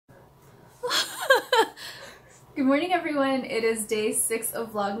Good morning everyone, it is day 6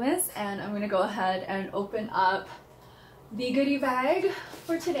 of Vlogmas and I'm gonna go ahead and open up the goodie bag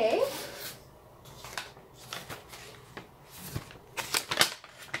for today.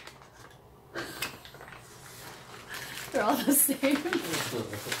 They're all the same.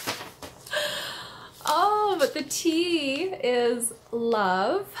 Oh, but the tea is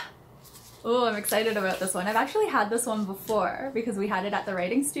love. Oh, I'm excited about this one. I've actually had this one before because we had it at the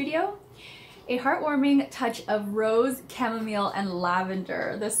writing studio. A heartwarming touch of rose, chamomile, and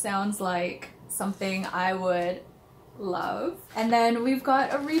lavender. This sounds like something I would love. And then we've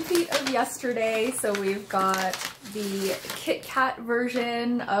got a repeat of yesterday. So we've got the Kit Kat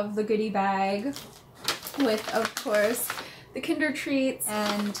version of the goodie bag with, of course, the Kinder Treats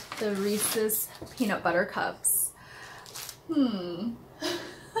and the Reese's peanut butter cups.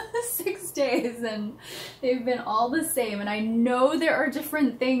 6 days and they've been all the same, and I know there are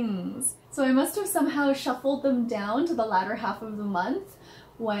different things. So I must have somehow shuffled them down to the latter half of the month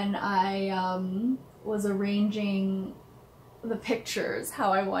when I was arranging the pictures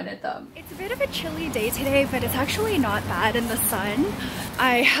how I wanted them. It's a bit of a chilly day today, but it's actually not bad in the sun.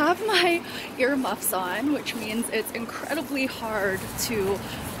 I have my earmuffs on, which means it's incredibly hard to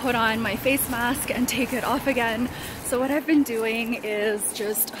put on my face mask and take it off again. So what I've been doing is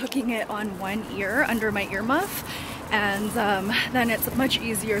just hooking it on one ear under my earmuff, and then it's much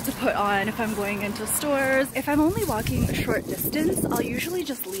easier to put on if I'm going into stores. If I'm only walking a short distance, I'll usually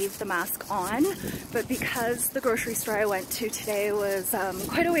just leave the mask on, but because the grocery store I went to today was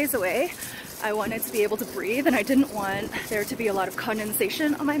quite a ways away, I wanted to be able to breathe and I didn't want there to be a lot of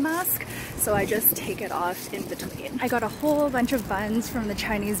condensation on my mask, so I just take it off in between. I got a whole bunch of buns from the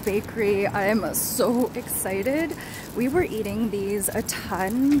Chinese bakery. I'm so excited. We were eating these a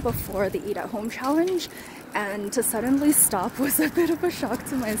ton before the Eat at Home challenge, and to suddenly stop was a bit of a shock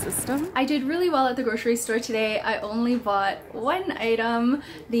to my system. I did really well at the grocery store today. I only bought one item,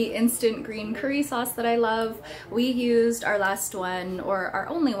 the instant green curry sauce that I love. We used our last one, or our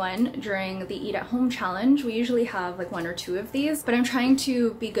only one, during the Eat at Home challenge. We usually have like 1 or 2 of these, but I'm trying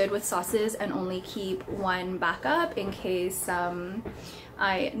to be good with sauces and only keep one backup in case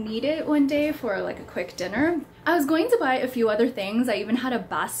I need it one day for like a quick dinner. I was going to buy a few other things. I even had a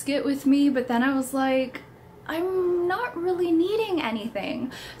basket with me, but then I was like, I'm not really needing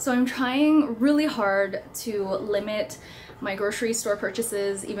anything. So I'm trying really hard to limit my grocery store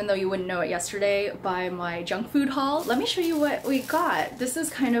purchases, even though you wouldn't know it yesterday, by my junk food haul. Let me show you what we got. This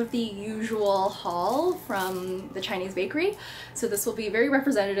is kind of the usual haul from the Chinese bakery. So this will be very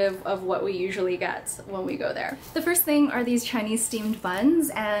representative of what we usually get when we go there. The first thing are these Chinese steamed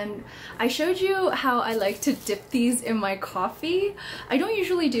buns, and I showed you how I like to dip these in my coffee. I don't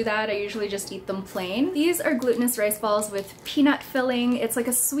usually do that. I usually just eat them plain. These are glutinous rice balls with peanut filling. It's like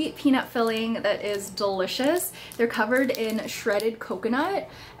a sweet peanut filling that is delicious. They're covered in shredded coconut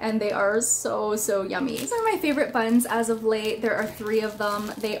and they are so yummy. These are my favorite buns as of late. There are 3 of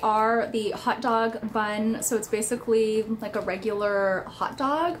them. They are the hot dog bun, so it's basically like a regular hot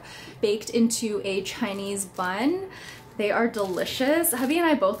dog baked into a Chinese bun. They are delicious. Hubby and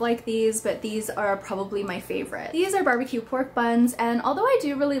I both like these, but these are probably my favorite. These are barbecue pork buns, and although I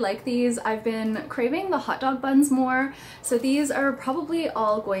do really like these, I've been craving the hot dog buns more, so these are probably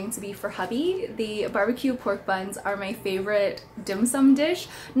all going to be for hubby. The barbecue pork buns are my favorite dim sum dish.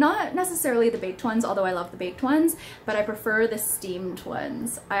 Not necessarily the baked ones, although I love the baked ones, but I prefer the steamed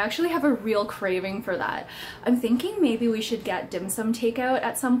ones. I actually have a real craving for that. I'm thinking maybe we should get dim sum takeout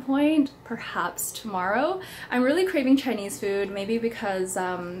at some point, perhaps tomorrow. I'm really craving Chinese food, maybe because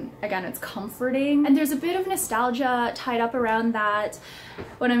again, it's comforting, and there's a bit of nostalgia tied up around that.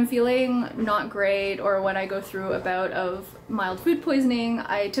 When I'm feeling not great or when I go through a bout of mild food poisoning,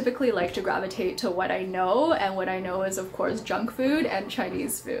 I typically like to gravitate to what I know, and what I know is of course junk food and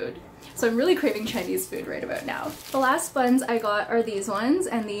Chinese food. So I'm really craving Chinese food right about now. The last buns I got are these ones,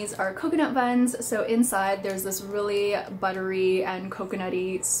 and these are coconut buns. So inside there's this really buttery and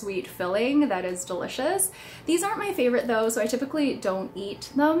coconutty sweet filling that is delicious. These aren't my favorite though, so I typically don't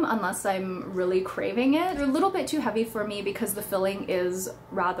eat them unless I'm really craving it. They're a little bit too heavy for me because the filling is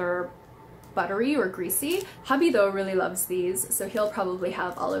rather buttery or greasy. Hubby though really loves these, so he'll probably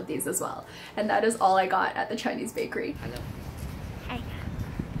have all of these as well. And that is all I got at the Chinese bakery. Hello. Hi.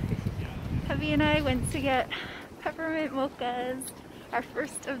 Hubby and I went to get peppermint mochas. Our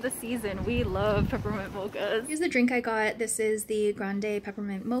first of the season. We love peppermint mochas. Here's the drink I got. This is the Grande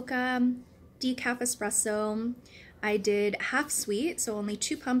Peppermint Mocha, decaf espresso. I did half sweet, so only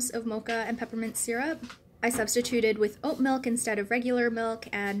 2 pumps of mocha and peppermint syrup. I substituted with oat milk instead of regular milk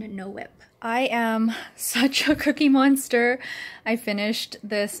and no whip. I am such a cookie monster. I finished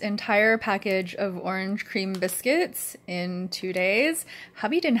this entire package of orange cream biscuits in 2 days.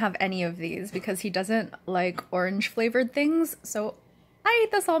 Hubby didn't have any of these because he doesn't like orange flavored things, so I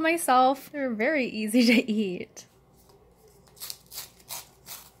ate this all myself. They're very easy to eat.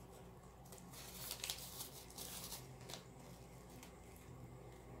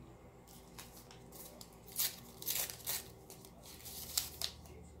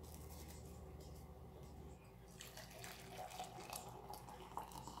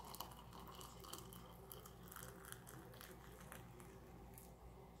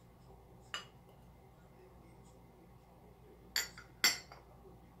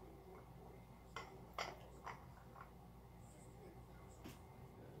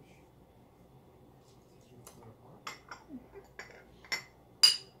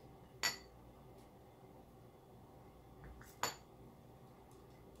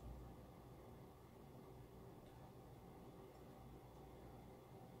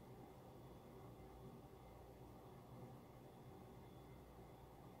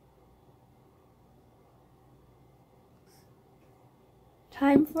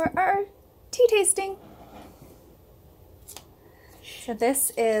 Time for our tea tasting. So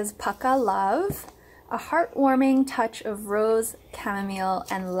this is Pukka Love, a heartwarming touch of rose, chamomile,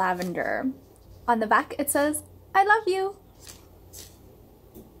 and lavender. On the back it says, I love you.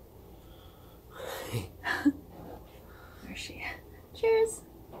 Where's she? Cheers.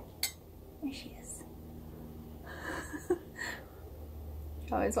 There she is.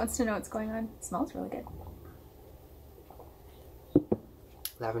 She always wants to know what's going on. It smells really good.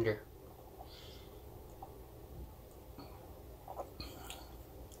 Lavender.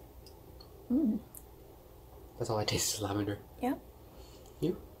 That's all I taste is lavender. Yeah.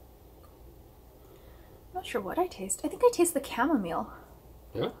 You? I'm not sure what I taste. I think I taste the chamomile.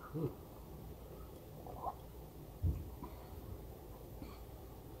 Yeah?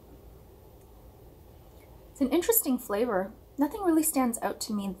 It's an interesting flavor. Nothing really stands out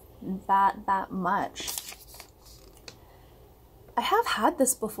to me that much. I have had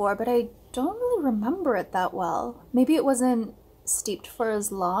this before, but I don't really remember it that well. Maybe it wasn't steeped for as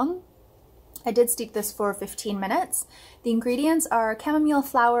long. I did steep this for 15 minutes. The ingredients are chamomile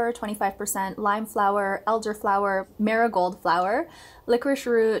flower, 25%, lime flower, elderflower, marigold flower, licorice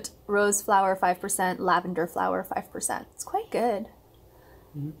root, rose flower, 5%, lavender flower, 5%. It's quite good.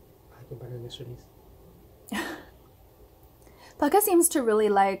 I think better than yesterday's. Pukka seems to really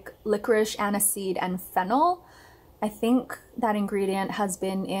like licorice, aniseed, and fennel. I think that ingredient has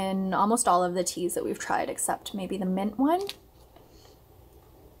been in almost all of the teas that we've tried, except maybe the mint one.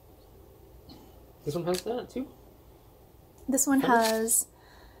 This one has that too? This one has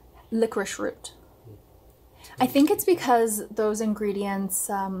licorice root. I think it's because those ingredients,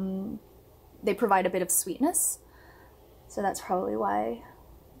 they provide a bit of sweetness. So that's probably why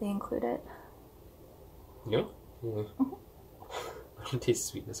they include it. Yeah? I don't taste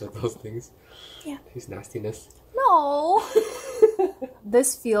sweetness with those things. Yeah. I taste nastiness. No!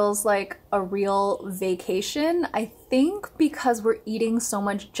 This feels like a real vacation, I think, because we're eating so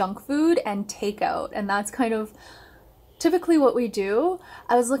much junk food and takeout, and that's kind of typically what we do.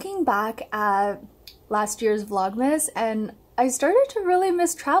 I was looking back at last year's Vlogmas and I started to really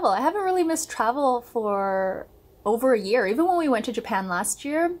miss travel. I haven't really missed travel for over a year. Even when we went to Japan last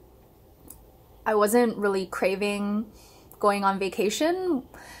year, I wasn't really craving going on vacation.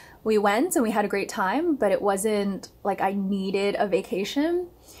 We went and we had a great time, but it wasn't like I needed a vacation.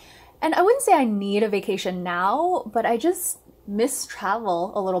 And I wouldn't say I need a vacation now, but I just miss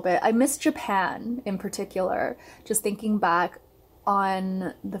travel a little bit. I miss Japan in particular, just thinking back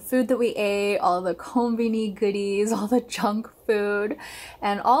on the food that we ate, all the konbini goodies, all the junk food,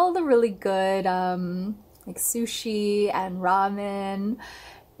 and all the really good like sushi and ramen.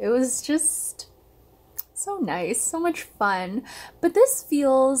 It was just so nice, so much fun. But this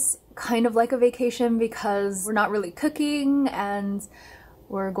feels kind of like a vacation because we're not really cooking and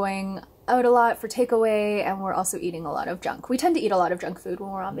we're going out a lot for takeaway, and we're also eating a lot of junk. We tend to eat a lot of junk food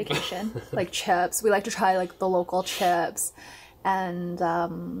when we're on vacation, like chips. We like to try like the local chips. And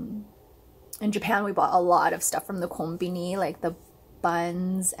in Japan we bought a lot of stuff from the konbini, like the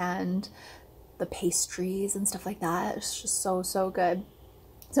buns and the pastries and stuff like that. It's just so good.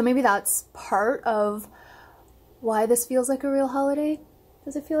 So maybe that's part of why this feels like a real holiday.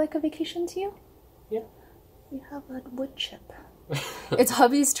 Does it feel like a vacation to you? Yeah. We have a wood chip. It's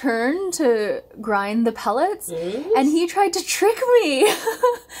Hubby's turn to grind the pellets, and he tried to trick me.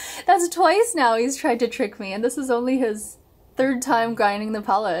 That's twice now he's tried to trick me, and this is only his third time grinding the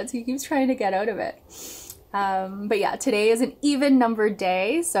pellets. He keeps trying to get out of it. But yeah, today is an even numbered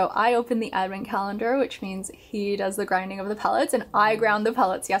day, so I opened the advent calendar, which means he does the grinding of the pellets, and I ground the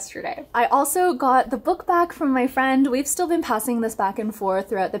pellets yesterday. I also got the book back from my friend. We've still been passing this back and forth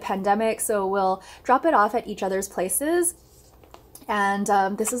throughout the pandemic, so we'll drop it off at each other's places. And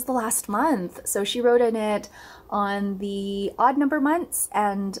this is the last month, so she wrote in it on the odd number months,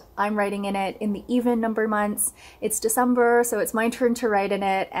 and I'm writing in it in the even number months. It's December, so it's my turn to write in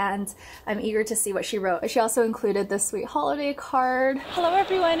it, and I'm eager to see what she wrote. She also included this sweet holiday card. Hello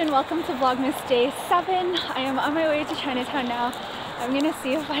everyone, and welcome to Vlogmas Day 7. I am on my way to Chinatown now. I'm gonna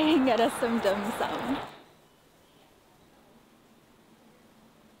see if I can get us some dim sum.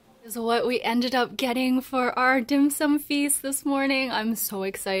 Is what we ended up getting for our dim sum feast this morning. I'm so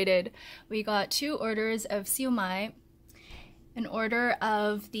excited. We got 2 orders of siu mai, an order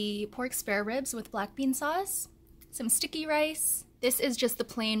of the pork spare ribs with black bean sauce, some sticky rice. This is just the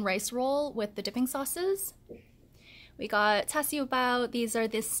plain rice roll with the dipping sauces. We got cha siu bao. These are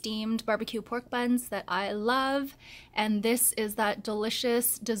the steamed barbecue pork buns that I love. And this is that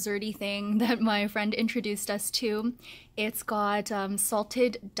delicious desserty thing that my friend introduced us to. It's got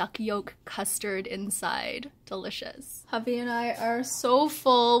salted duck yolk custard inside. Delicious. Hubby and I are so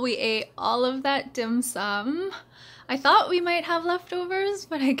full. We ate all of that dim sum. I thought we might have leftovers,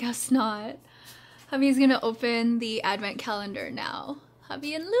 but I guess not. Hubby's gonna open the advent calendar now.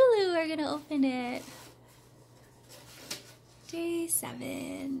 Hubby and Lulu are gonna open it. Day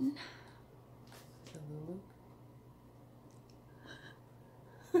 7.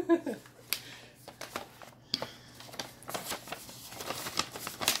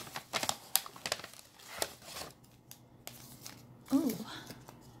 Ooh.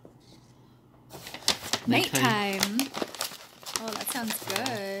 Nighttime. Oh, that sounds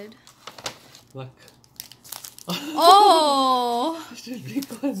good. Look. Oh! Big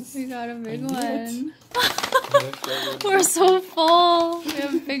ones. We got a big one. We're so full. We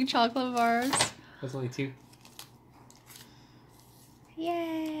have big chocolate bars. That's only 2.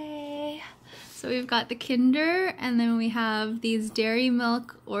 Yay! So we've got the Kinder, and then we have these Dairy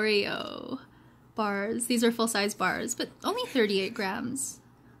Milk Oreo bars. These are full-size bars, but only 38 grams.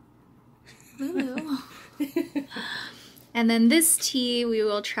 Ooh. And then this tea we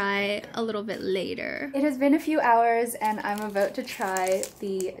will try a little bit later. It has been a few hours and I'm about to try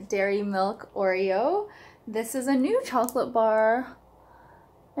the Dairy Milk Oreo. This is a new chocolate bar.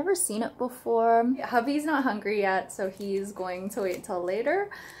 Never seen it before. Hubby's not hungry yet, so he's going to wait till later.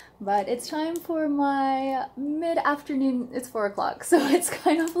 But it's time for my mid-afternoon. It's 4 o'clock, so it's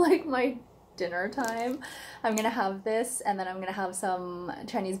kind of like my dinner time. I'm gonna have this, and then I'm gonna have some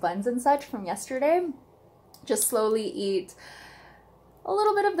Chinese buns and such from yesterday. Just slowly eat a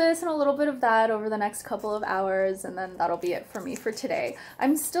little bit of this and a little bit of that over the next couple of hours, and then that'll be it for me for today.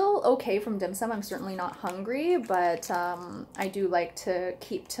 I'm still okay from dim sum. I'm certainly not hungry, but I do like to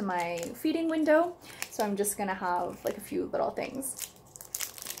keep to my feeding window, so I'm just gonna have like a few little things.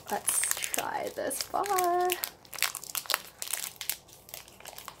 Let's try this bar.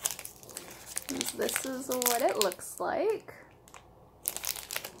 This is what it looks like.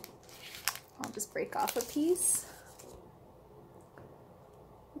 I'll just break off a piece.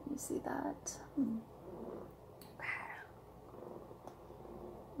 You see that?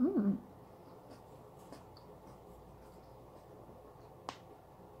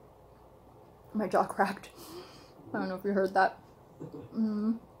 My jaw cracked. I don't know if you heard that.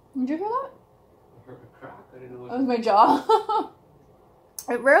 Did you hear that? I heard a crack. I didn't know what That was my jaw.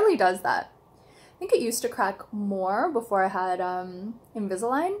 It rarely does that. I think it used to crack more before I had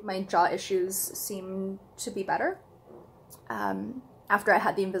Invisalign. My jaw issues seem to be better after I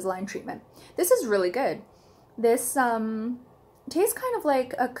had the Invisalign treatment. This is really good. This tastes kind of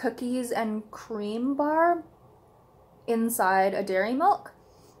like a cookies and cream bar inside a dairy milk.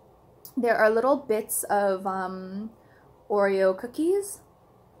 There are little bits of Oreo cookies.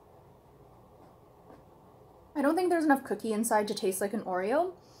 I don't think there's enough cookie inside to taste like an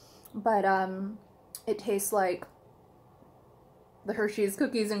Oreo, but it tastes like the Hershey's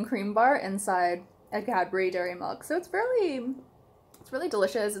cookies and cream bar inside a Cadbury dairy milk. So it's really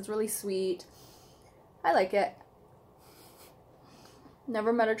delicious. It's really sweet. I like it.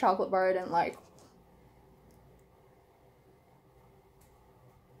 Never met a chocolate bar I didn't like.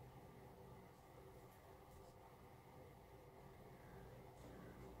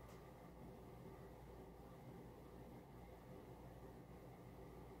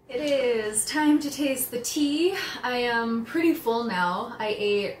 It is time to taste the tea. I am pretty full now. I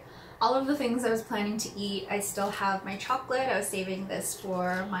ate all of the things I was planning to eat. I still have my chocolate. I was saving this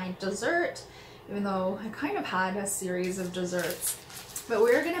for my dessert, even though I kind of had a series of desserts. But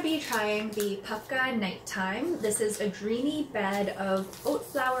we're gonna be trying the Pukka Nighttime. This is a dreamy bed of oat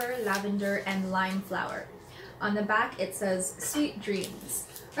flower, lavender, and lime flower. On the back it says Sweet Dreams.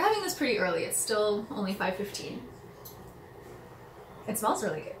 We're having this pretty early. It's still only 5:15. It smells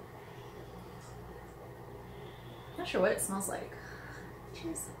really good. Not sure what it smells like.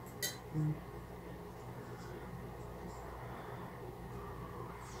 Cheers.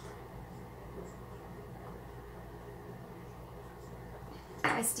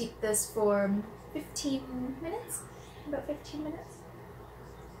 I steeped this for 15 minutes, about 15 minutes.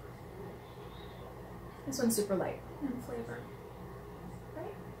 This one's super light in flavor,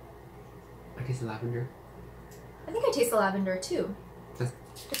 right? I taste the lavender. I think I taste the lavender too.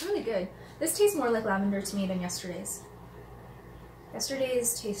 It's really good. This tastes more like lavender to me than yesterday's.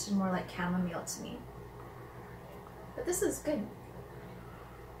 Yesterday's tasted more like chamomile to me. But this is good.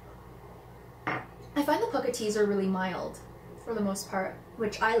 I find the Pukka teas are really mild for the most part,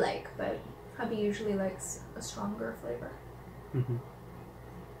 which I like, but hubby usually likes a stronger flavor. Mm-hmm.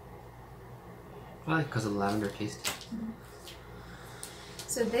 I like because of the lavender taste. Mm-hmm.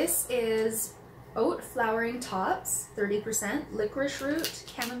 So this is oat flowering tops, 30%, licorice root,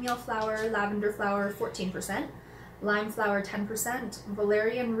 chamomile flower, lavender flower, 14%, lime flower, 10%,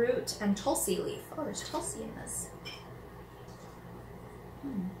 valerian root, and tulsi leaf. Oh, there's tulsi in this.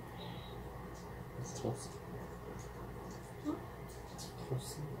 What's tulsi?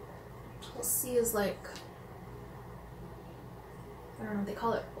 Tulsi? Tulsi is like, I don't know, they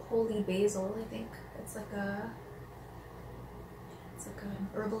call it holy basil, I think. It's like an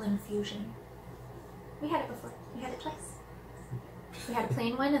herbal infusion. We had it before. We had it twice. We had a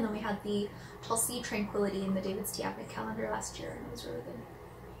plain one, and then we had the Tulsi Tranquility in the David's Tea Epic calendar last year, and it was really good.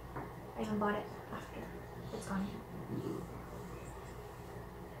 I even bought it after it's gone.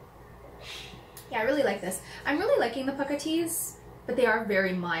 Yeah, I really like this. I'm really liking the Pukka teas, but they are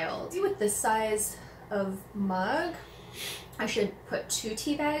very mild. With this size of mug, I should put 2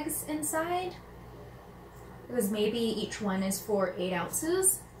 tea bags inside, because maybe each one is for 8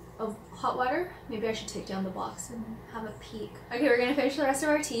 ounces of hot water. Maybe I should take down the box and have a peek. Okay, we're gonna finish the rest of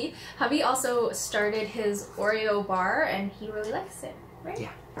our tea. Hubby also started his Oreo bar and he really likes it, right?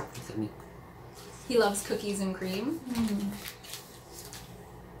 Yeah, except me. He loves cookies and cream.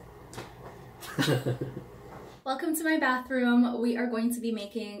 Welcome to my bathroom. We are going to be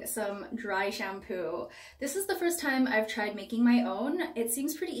making some dry shampoo. This is the first time I've tried making my own. It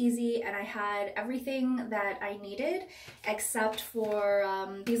seems pretty easy, and I had everything that I needed except for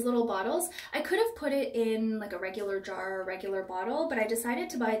these little bottles. I could have put it in like a regular jar or regular bottle, but I decided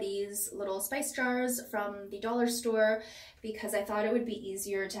to buy these little spice jars from the dollar store because I thought it would be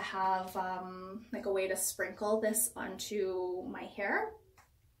easier to have like a way to sprinkle this onto my hair.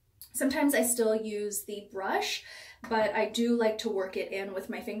 Sometimes I still use the brush, but I do like to work it in with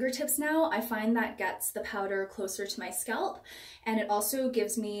my fingertips now. I find that gets the powder closer to my scalp, and it also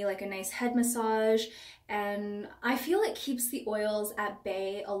gives me like a nice head massage, and I feel it keeps the oils at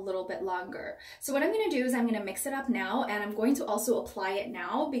bay a little bit longer. So what I'm gonna do is I'm gonna mix it up now, and I'm going to also apply it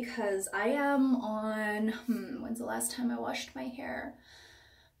now because I am on, when's the last time I washed my hair?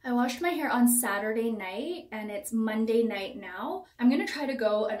 I washed my hair on Saturday night and it's Monday night now. I'm gonna try to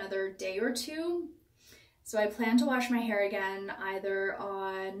go another day or two. So I plan to wash my hair again either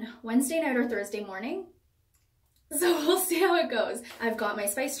on Wednesday night or Thursday morning. So we'll see how it goes. I've got my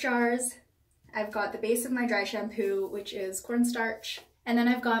spice jars. I've got the base of my dry shampoo, which is cornstarch. And then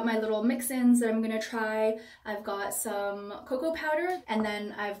I've got my little mix-ins that I'm gonna try. I've got some cocoa powder, and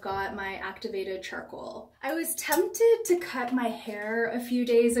then I've got my activated charcoal. I was tempted to cut my hair a few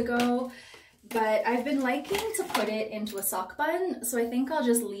days ago, but I've been liking to put it into a sock bun, so I think I'll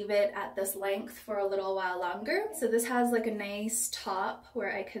just leave it at this length for a little while longer. So this has like a nice top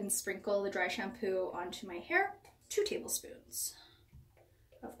where I can sprinkle the dry shampoo onto my hair. 2 tablespoons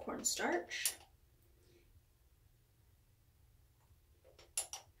of cornstarch.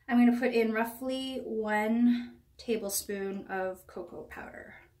 I'm going to put in roughly 1 tablespoon of cocoa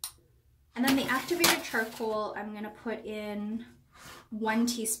powder. And then the activated charcoal, I'm going to put in 1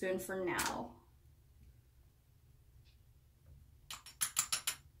 teaspoon for now.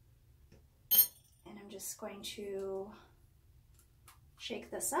 And I'm just going to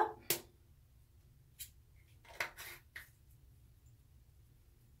shake this up.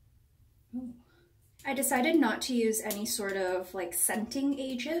 Ooh. I decided not to use any sort of like scenting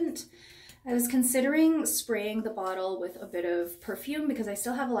agent. I was considering spraying the bottle with a bit of perfume because I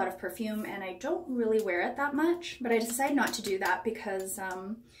still have a lot of perfume and I don't really wear it that much, but I decided not to do that because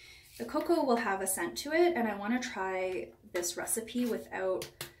the cocoa will have a scent to it and I want to try this recipe without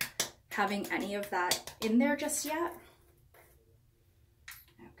having any of that in there just yet.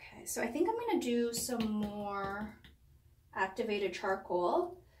 Okay, so I think I'm gonna do some more activated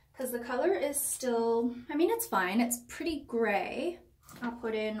charcoal because the color is still, I mean, it's fine. It's pretty gray. I'll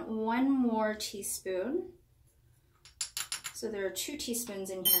put in 1 more teaspoon. So there are 2 teaspoons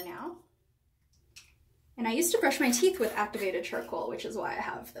in here now. And I used to brush my teeth with activated charcoal, which is why I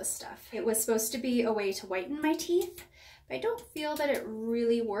have this stuff. It was supposed to be a way to whiten my teeth, but I don't feel that it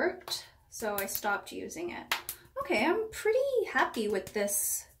really worked, so I stopped using it. Okay, I'm pretty happy with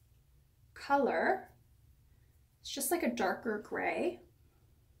this color. It's just like a darker gray.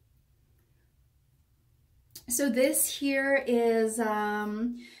 So this here is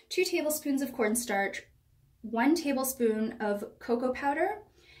 2 tablespoons of cornstarch, 1 tablespoon of cocoa powder,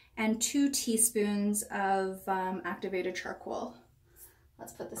 and 2 teaspoons of activated charcoal.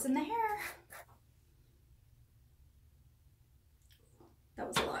 Let's put this in the hair. That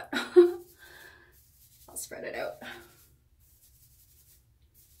was a lot. I'll spread it out.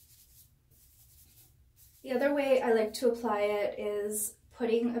 The other way I like to apply it is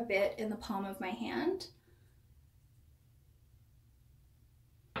putting a bit in the palm of my hand.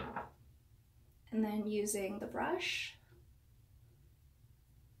 And then using the brush.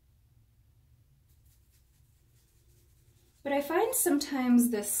 But I find sometimes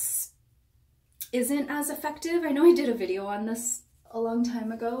this isn't as effective. I know I did a video on this a long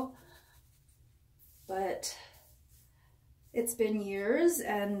time ago, but it's been years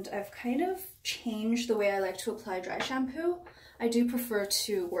and I've kind of changed the way I like to apply dry shampoo. I do prefer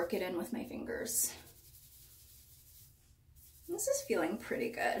to work it in with my fingers. This is feeling pretty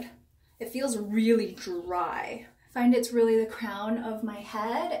good. It feels really dry. I find it's really the crown of my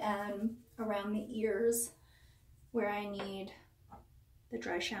head and around the ears where I need the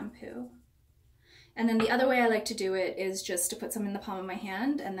dry shampoo. And then the other way I like to do it is just to put some in the palm of my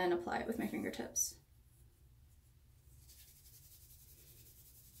hand and then apply it with my fingertips.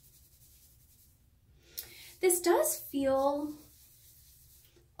 This does feel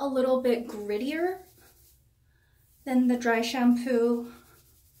a little bit grittier than the dry shampoo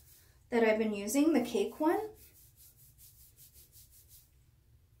that I've been using, the cake one.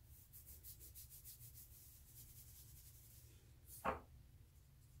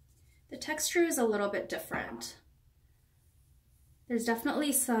 The texture is a little bit different. There's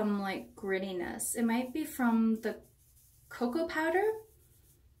definitely some like grittiness. It might be from the cocoa powder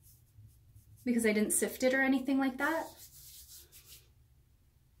because I didn't sift it or anything like that.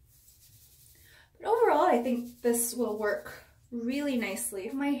 But overall, I think this will work really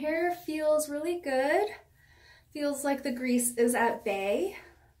nicely. My hair feels really good. Feels like the grease is at bay.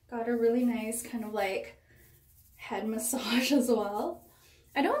 Got a really nice kind of like head massage as well.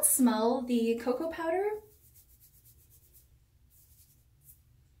 I don't smell the cocoa powder.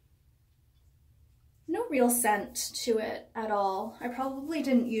 No real scent to it at all. I probably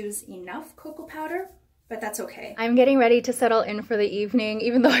didn't use enough cocoa powder, but that's okay. I'm getting ready to settle in for the evening,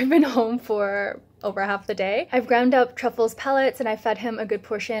 even though I've been home for over half the day. I've ground up Truffle's pellets and I fed him a good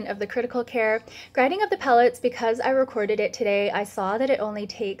portion of the critical care. Grinding up the pellets, because I recorded it today, I saw that it only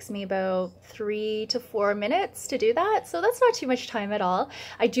takes me about 3 to 4 minutes to do that, so that's not too much time at all.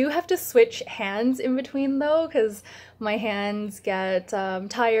 I do have to switch hands in between though, because my hands get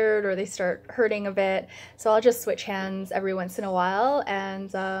tired or they start hurting a bit, so I'll just switch hands every once in a while, and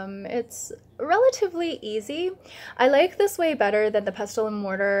it's relatively easy. I like this way better than the pestle and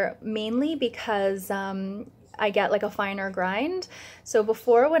mortar, mainly because I get like a finer grind. So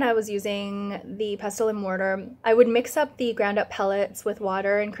before, when I was using the pestle and mortar, I would mix up the ground up pellets with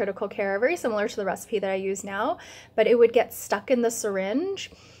water and critical care, very similar to the recipe that I use now, but it would get stuck in the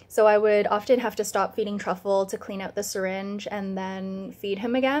syringe. So I would often have to stop feeding Truffle to clean out the syringe and then feed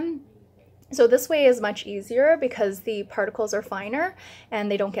him again. So this way is much easier because the particles are finer and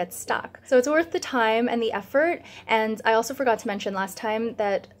they don't get stuck. So it's worth the time and the effort. And I also forgot to mention last time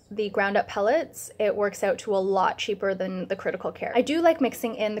that the ground up pellets, it works out to a lot cheaper than the critical care. I do like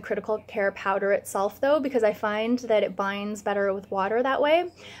mixing in the critical care powder itself though, because I find that it binds better with water that way.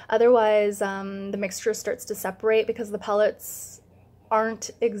 Otherwise, the mixture starts to separate because the pellets aren't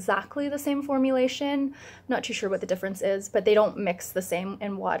exactly the same formulation. I'm not too sure what the difference is, but they don't mix the same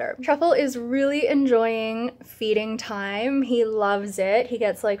in water. Truffle is really enjoying feeding time. He loves it. He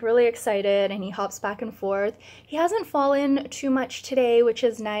gets like really excited and he hops back and forth. He hasn't fallen too much today, which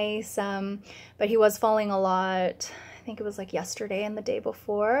is nice, but he was falling a lot. I think it was like yesterday and the day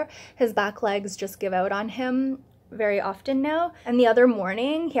before. His back legs just give out on him very often now. And the other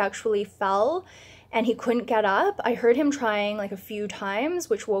morning he actually fell and he couldn't get up. I heard him trying like a few times,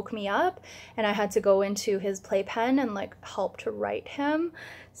 which woke me up, and I had to go into his playpen and like help to right him.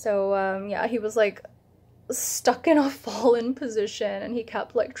 So yeah, he was like stuck in a fallen position, and he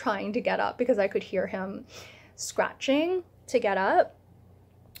kept like trying to get up because I could hear him scratching to get up.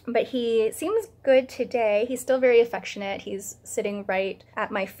 But he seems good today. He's still very affectionate. He's sitting right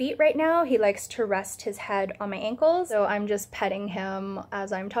at my feet right now. He likes to rest his head on my ankles, so I'm just petting him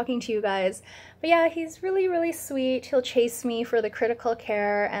as I'm talking to you guys. But yeah, he's really, really sweet. He'll chase me for the critical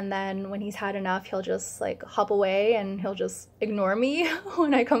care, and then when he's had enough, he'll just like hop away and he'll just ignore me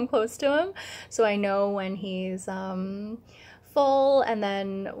when I come close to him. So I know when he's full, and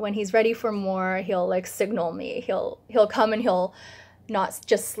then when he's ready for more, he'll like signal me. He'll come and he'll not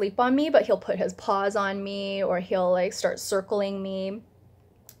just sleep on me, but he'll put his paws on me, or he'll like start circling me.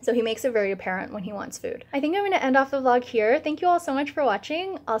 So he makes it very apparent when he wants food. I think I'm going to end off the vlog here. Thank you all so much for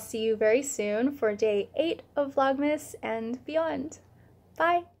watching. I'll see you very soon for day 8 of Vlogmas and beyond.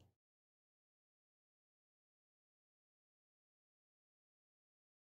 Bye!